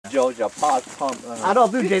Georgia part pump. I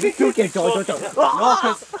don't do this. You can Georgia. No,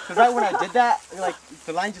 because right when I did that, like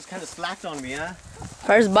the line just kind of slacked on me, huh?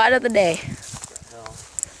 First bite of the day.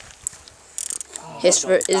 Is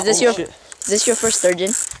this your first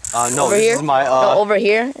sturgeon? No, over this here? is my no, over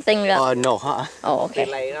here. I think that. no, huh? Oh, okay.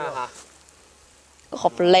 ขอ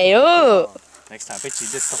บเลย Next time, bet you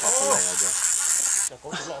this stuff off the way,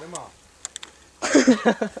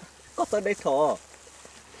 Có tới đây thò.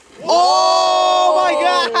 Oh my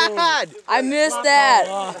God! I missed that.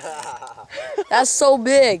 That's so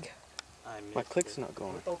big. My click's not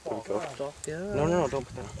going. No, don't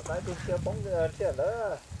put that on.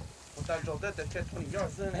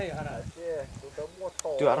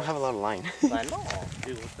 Dude, I don't have a lot of line.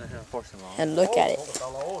 And look at it.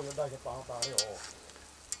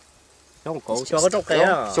 Không có cho cái trâu kia.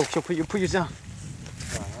 So put yourself.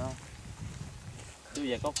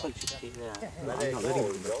 I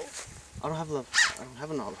don't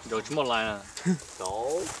have enough. Rồi chúng một lại nè.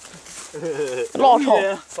 Lo thổ.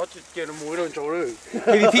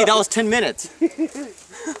 PvP, that was 10 minutes.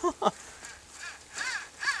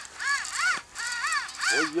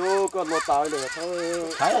 Ôi vô con lột tỏi này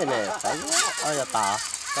thôi. Thấy này nè, thấy ơi là tả.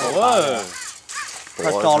 Ôi.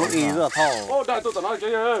 Thật cho lúc ý rồi thò. Ô, đây tôi nói cái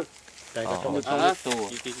gì? Đây là trong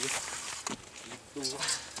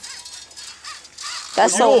That's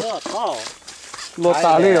so. Lột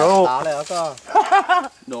tả đi rồi. Tả này có.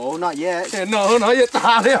 No, not yet. No, nói với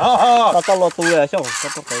tả đi rồi. Có to lột tu rồi chứ, có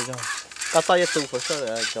to cái chứ. Có to tu for sure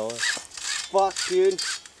rồi chỗ. Fucking.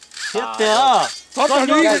 Chết tiệt. Có cho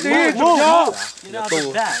đi cái gì? Chụp nhau.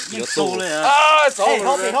 You're too late. À, xấu. Hey,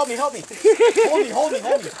 help me. Hold me.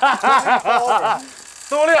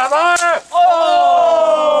 Tu đi hả ta? Oh!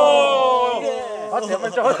 Bắt tiền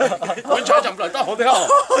mình cho. Mình cho chậm lại tao hổ theo.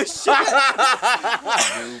 Oh shit.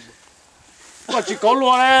 Mà chỉ có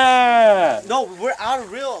luôn nè. No, we're out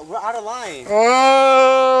of line.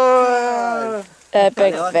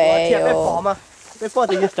 Epic fail. Cái form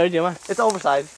thì như sturgeon mà. It's oversized.